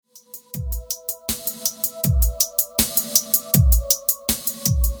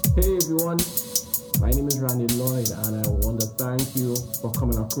everyone. My name is Randy Lloyd, and I want to thank you for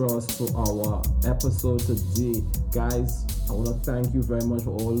coming across to our episode today. Guys, I want to thank you very much for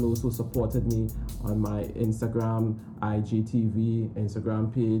all those who supported me on my Instagram, IGTV,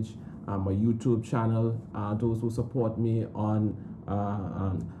 Instagram page, my YouTube channel, those who support me on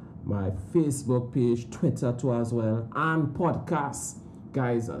my Facebook page, Twitter too as well, and podcasts.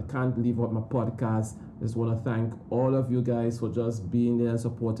 Guys, I can't leave out my podcast. Just want to thank all of you guys for just being there and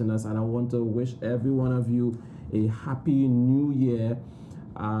supporting us, and I want to wish every one of you a happy new year.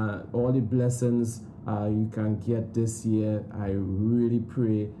 All the blessings you can get this year. I really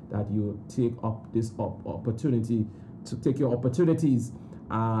pray that you take up this opportunity to take your opportunities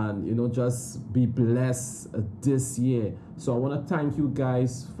and just be blessed this year. So I want to thank you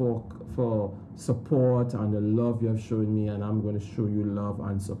guys for support and the love you have shown me, and I'm going to show you love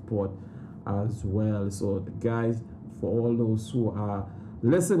and support as well. So guys, for all those who are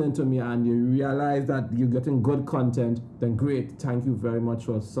listening to me and you realize that you're getting good content, then great. Thank you very much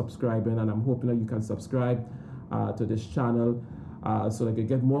for subscribing, and I'm hoping that you can subscribe to this channel so that you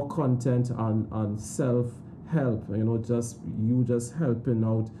get more content on self-help, just helping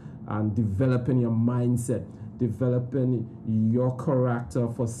out and developing your mindset, developing your character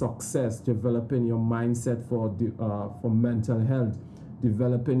for success, developing your mindset for mental health,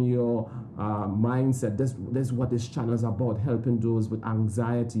 developing your mindset. This is what this channel is about, helping those with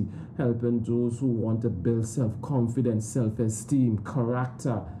anxiety, helping those who want to build self-confidence, self-esteem,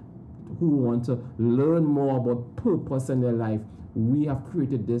 character, who want to learn more about purpose in their life. We have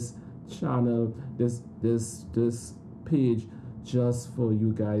created this channel, this page, just for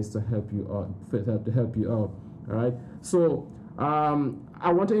you guys to help you out. All right. So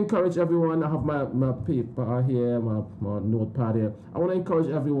I want to encourage everyone. I have my paper here, my notepad here. I want to encourage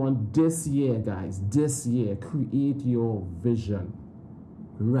everyone this year, guys. This year, create your vision.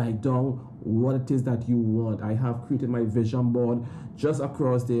 Write down what it is that you want. I have created my vision board just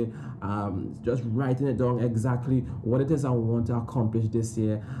across there, just writing it down exactly what it is I want to accomplish this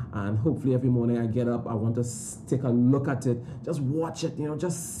year. And hopefully every morning I get up, I want to take a look at it, just watch it,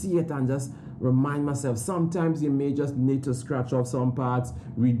 just see it and just remind myself. Sometimes you may just need to scratch off some parts,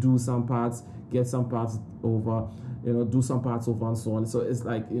 redo some parts, get some parts over, do some parts over and so on. So it's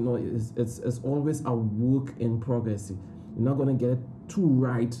like, it's always a work in progress. You're not going to get it too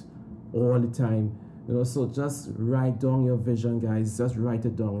right all the time. So just write down your vision, guys. Just write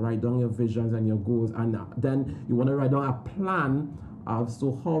it down. Write down your visions and your goals, and then you want to write down a plan as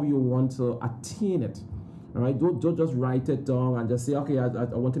to how you want to attain it. All right, don't just write it down and just say, okay, I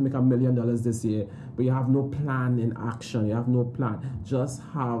want to make $1 million this year, but you have no plan in action. You have no plan. Just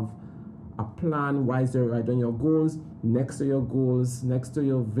have a plan. Wise there, write down your goals next to your goals, next to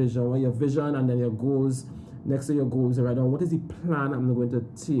your vision, and then your goals. Next to your goals, write down what is the plan I'm going to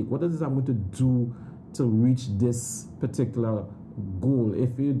take. What is it I'm going to do to reach this particular goal?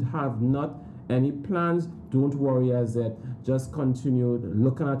 If you have not any plans, don't worry as that. Just continue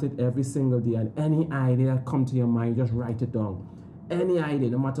looking at it every single day, and any idea that comes to your mind, just write it down. Any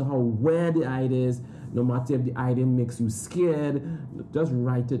idea, no matter how weird the idea is, no matter if the idea makes you scared, just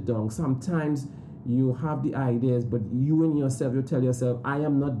write it down. Sometimes you have the ideas, but you and yourself, you tell yourself, I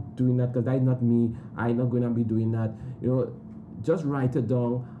am not doing that because that's not me. I'm not going to be doing that. Just write it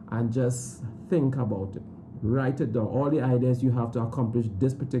down and just think about it. Write it down. All the ideas you have to accomplish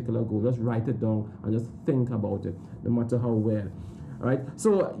this particular goal, just write it down and just think about it, no matter how weird. All right.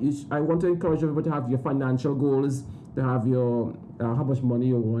 So I want to encourage everybody to have your financial goals, to have your how much money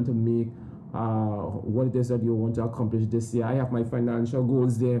you want to make, what it is that you want to accomplish this year. I have my financial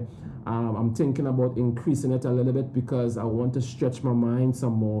goals there. I'm thinking about increasing it a little bit because I want to stretch my mind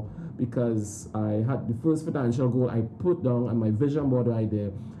some more, because I had the first financial goal I put down on my vision board right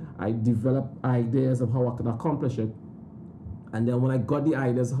there. I developed ideas of how I could accomplish it, and then when I got the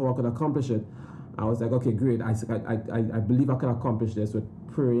ideas of how I could accomplish it, I was like, okay, great. I believe I can accomplish this with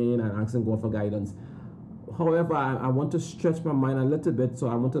praying and asking God for guidance. However, I want to stretch my mind a little bit, so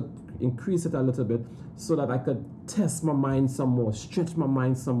I want to increase it a little bit so that I could test my mind some more, stretch my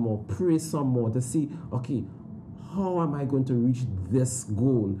mind some more, pray some more to see, okay, how am I going to reach this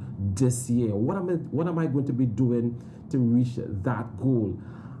goal this year? What am I going to be doing to reach that goal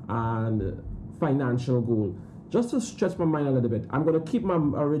and financial goal? Just to stretch my mind a little bit. I'm going to keep my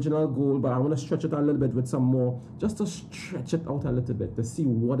original goal, but I want to stretch it a little bit with some more, just to stretch it out a little bit to see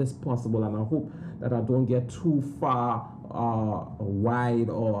what is possible. And I hope that I don't get too far wide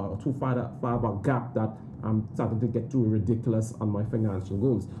or too far of a gap that I'm starting to get too ridiculous on my financial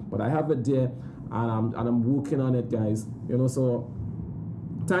goals. But I have it there, and I'm working on it, guys. So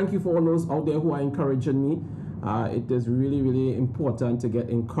thank you for all those out there who are encouraging me. It is really, really important to get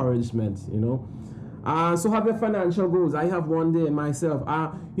encouragement, so have your financial goals. I have one day myself.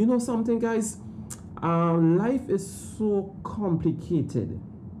 Something, guys, life is so complicated,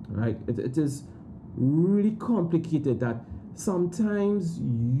 right? It is really complicated that sometimes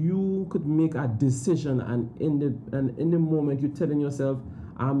you could make a decision, and in the moment you're telling yourself,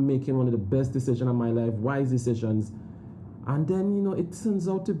 I'm making one of the best decisions of my life, wise decisions, and then it turns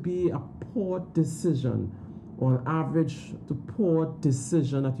out to be a poor decision, or an average to poor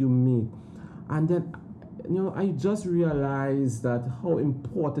decision that you make. And then I just realized that how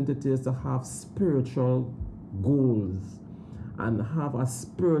important it is to have spiritual goals and have a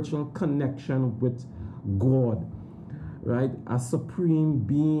spiritual connection with God, right? A supreme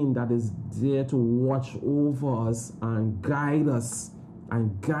being that is there to watch over us and guide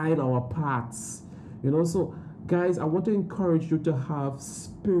our paths. So guys, I want to encourage you to have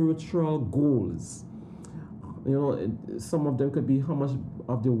spiritual goals. Some of them could be how much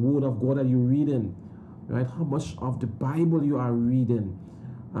of the word of God are you reading, right? How much of the Bible you are reading,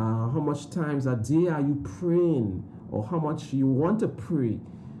 how much times a day are you praying, or how much you want to pray.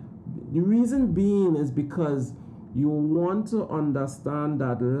 The reason being is because you want to understand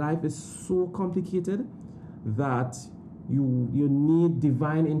that life is so complicated that you need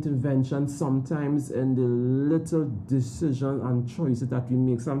divine intervention sometimes in the little decisions and choices that we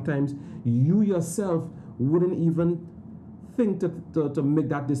make. Sometimes you yourself wouldn't even think to make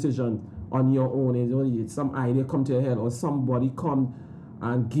that decision on your own. Some idea come to your head, or somebody come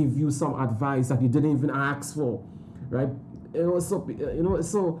and give you some advice that you didn't even ask for, right? So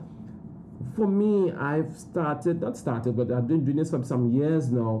for me, I've been doing this for some years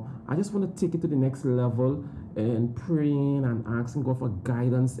now. I just want to take it to the next level and praying and asking God for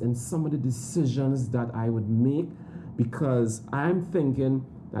guidance in some of the decisions that I would make, because I'm thinking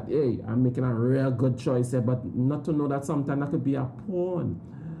that, hey, I'm making a real good choice here, but not to know that sometimes that could be a pawn,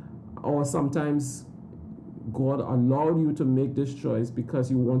 or sometimes God allowed you to make this choice because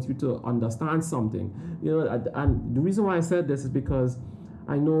He wants you to understand something. And the reason why I said this is because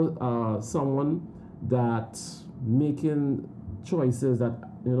I know someone that making choices that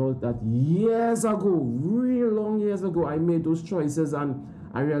that years ago, real long years ago, I made those choices, and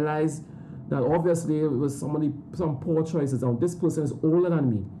I realized that obviously it was some poor choices. Now this person is older than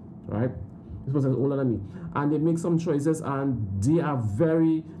me, right? This person is older than me, and they make some choices, and they are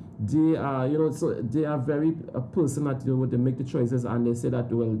very a person that they make the choices, and they say that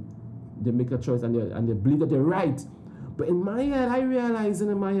they make a choice and they believe that they're right. But in my head, I realize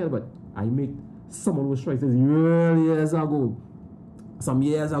but I make some of those choices some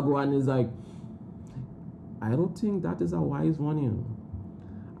years ago, and it's like, I don't think that is a wise one.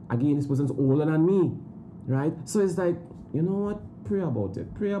 Again, this person's older than me, right? So it's like, you know what? Pray about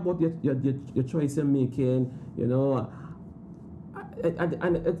it. Pray about your choice you're making.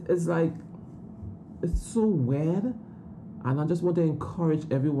 And it's like, it's so weird, and I just want to encourage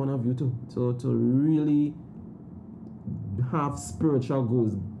every one of you to really have spiritual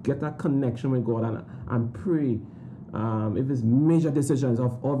goals, get a connection with God, and pray. If it's major decisions,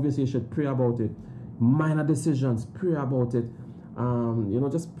 obviously you should pray about it. Minor decisions, pray about it.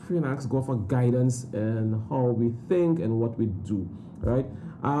 Just pray and ask God for guidance in how we think and what we do, right?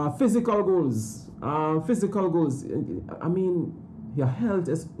 Physical goals. I mean, your health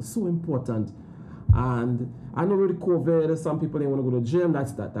is so important. And I know with COVID, some people didn't want to go to the gym.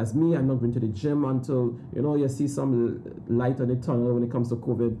 That's me. I'm not going to the gym until you see some light on the tunnel when it comes to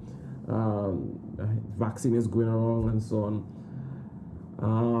COVID. Vaccine is going around and so on.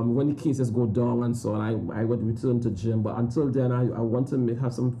 When the cases go down and so on, I would return to gym. But until then, I want to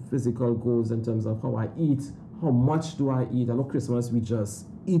have some physical goals in terms of how I eat. How much do I eat? I know Christmas we just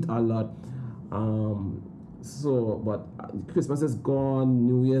eat a lot. But Christmas is gone,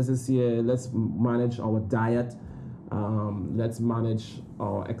 New Year's is here. Let's manage our diet. Let's manage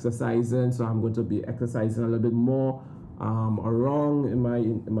our exercising. So I'm going to be exercising a little bit more around in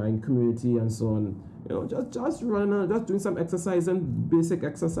my community and so on. Just running, just doing some exercising, basic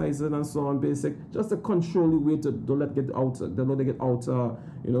exercising and so on. Just to control the weight. Don't let it get out.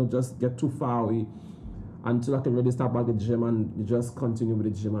 Just get too far away until I can really start back at the gym and just continue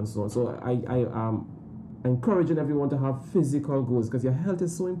with the gym and so on. So I encouraging everyone to have physical goals, because your health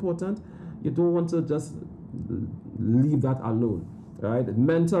is so important. You don't want to just leave that alone, right?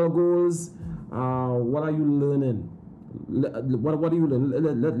 Mental goals. What are you learning? What are you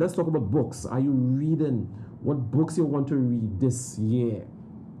learning? Let's talk about books. Are you reading? What books you want to read this year?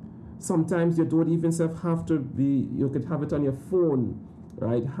 Sometimes you don't even have to be. You could have it on your phone,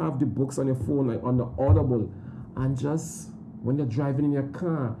 right? Have the books on your phone, like on the Audible, and just when you're driving in your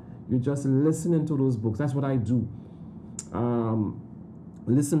car, You're just listening to those books. That's what I do.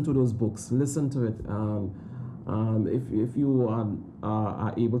 Listen to those books. Listen to it. If you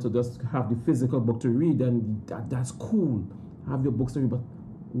are able to just have the physical book to read, then that's cool. Have your books to read. But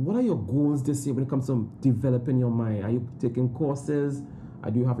what are your goals this year when it comes to developing your mind? Are you taking courses?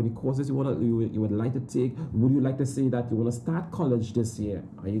 Do you have any courses you would like to take? Would you like to say that you want to start college this year?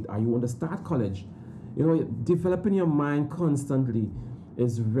 Are you want to start college? You know, developing your mind constantly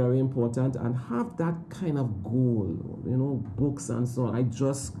is very important, and have that kind of goal. You know, books and so on. I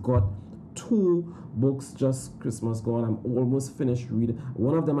just got 2 books just Christmas gone. I'm almost finished reading.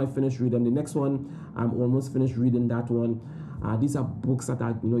 One of them I finished reading. The next one I'm almost finished reading that one. These are books that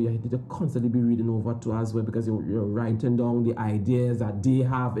you need to constantly be reading over to as well, because you're writing down the ideas that they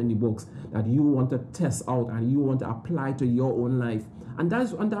have in the books that you want to test out and you want to apply to your own life. And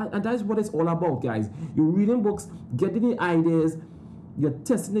that's what it's all about, guys. You're reading books, getting the ideas, you're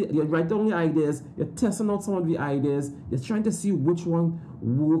testing it, you write down the ideas, you're testing out some of the ideas, you're trying to see which one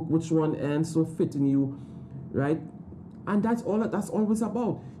work, which one ends so fit in you, right? And that's all it's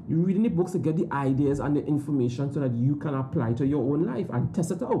about. You're reading the books to get the ideas and the information so that you can apply to your own life and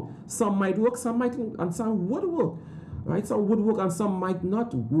test it out. Some might work, some might, and some would work, right? Some would work and some might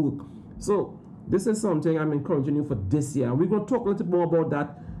not work. So this is something I'm encouraging you for this year. And we're going to talk a little bit more about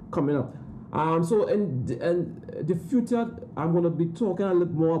that coming up. So in the future, I'm going to be talking a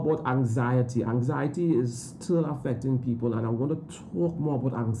little more about anxiety. Anxiety is still affecting people, and I'm going to talk more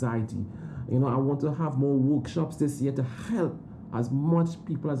about anxiety. You know, I want to have more workshops this year to help as much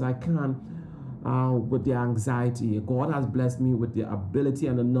people as I can with their anxiety. God has blessed me with the ability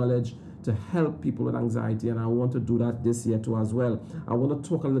and the knowledge to help people with anxiety, and I want to do that this year too as well. I want to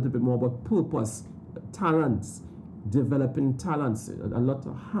talk a little bit more about purpose, talents, developing talents. A lot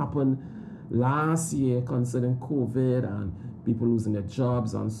happened last year concerning COVID and people losing their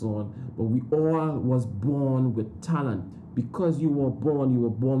jobs and so on. But we all was born with talent. Because you were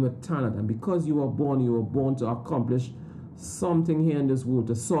born with talent. And because you were born to accomplish something here in this world,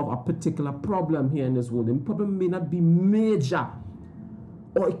 to solve a particular problem here in this world. The problem may not be major,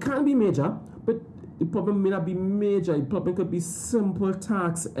 or it can be major, but the problem may not be major. The problem could be simple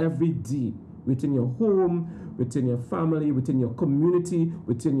tasks every day within your home, within your family, within your community,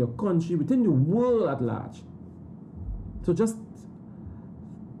 within your country, within the world at large. So just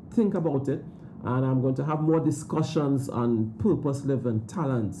think about it, and I'm going to have more discussions on purpose living,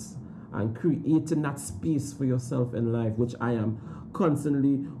 talents, and creating that space for yourself in life, which I am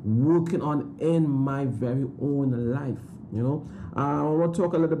constantly working on in my very own life. You know, I want to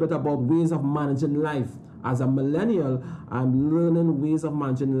talk a little bit about ways of managing life. As a millennial, I'm learning ways of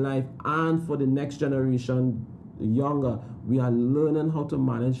managing life, and for the next generation, younger, we are learning how to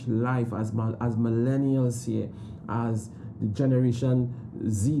manage life as millennials here, as the generation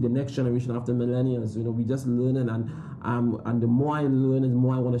Z, the next generation after millennials. You know, we just learning, and the more I learn, the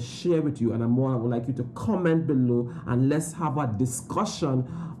more I want to share with you, and the more I would like you to comment below, and let's have a discussion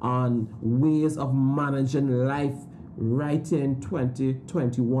on ways of managing life right in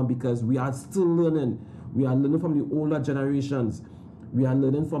 2021, because we are still learning. We are learning from the older generations. We are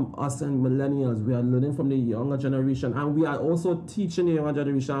learning from us and millennials. We are learning from the younger generation. And we are also teaching the younger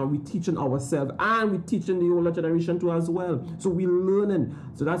generation. And we're teaching ourselves. And we're teaching the older generation too as well. So we're learning.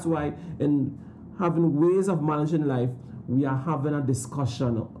 So that's why in having ways of managing life, we are having a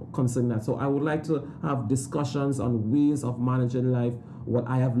discussion concerning that. So I would like to have discussions on ways of managing life, what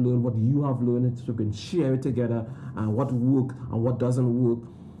I have learned, what you have learned, so we can share it together, and what works and what doesn't work.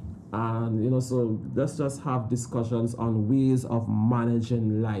 And, you know, so let's just have discussions on ways of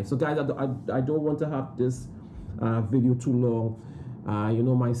managing life. So, guys, I don't want to have this video too long. You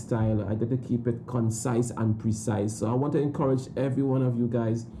know my style. I got to keep it concise and precise. So I want to encourage every one of you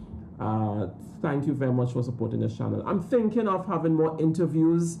guys. Thank you very much for supporting this channel. I'm thinking of having more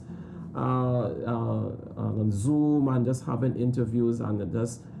interviews on Zoom, and just having interviews and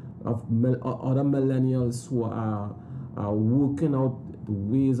just of other millennials who are working out the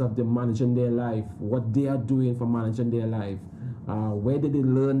ways of them managing their life, what they are doing for managing their life, where did they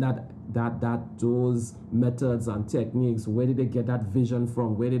learn those methods and techniques, where did they get that vision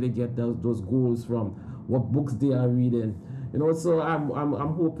from, where did they get those goals from, what books they are reading, you know. So I'm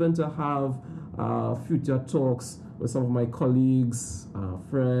hoping to have future talks with some of my colleagues,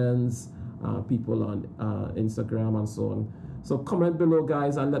 friends, people on Instagram and so on. So comment below,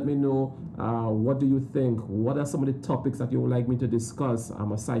 guys, and let me know what do you think. What are some of the topics that you would like me to discuss?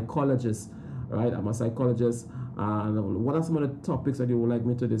 I'm a psychologist, right? I'm a psychologist. And what are some of the topics that you would like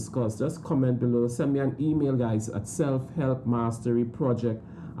me to discuss? Just comment below. Send me an email, guys, at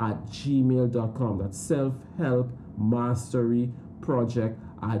selfhelpmasteryproject@gmail.com. That's selfhelpmasteryproject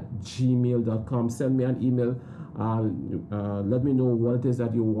gmail.com. Send me an email. Let me know what it is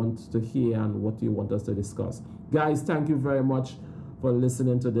that you want to hear and what you want us to discuss. Guys, thank you very much for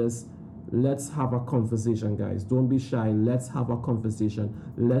listening to this. Let's have a conversation, guys. Don't be shy. Let's have a conversation.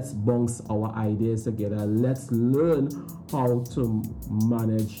 Let's bounce our ideas together. Let's learn how to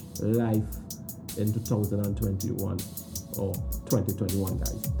manage life in 2021 or 2021,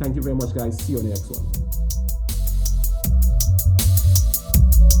 guys. Thank you very much, guys. See you on the next one.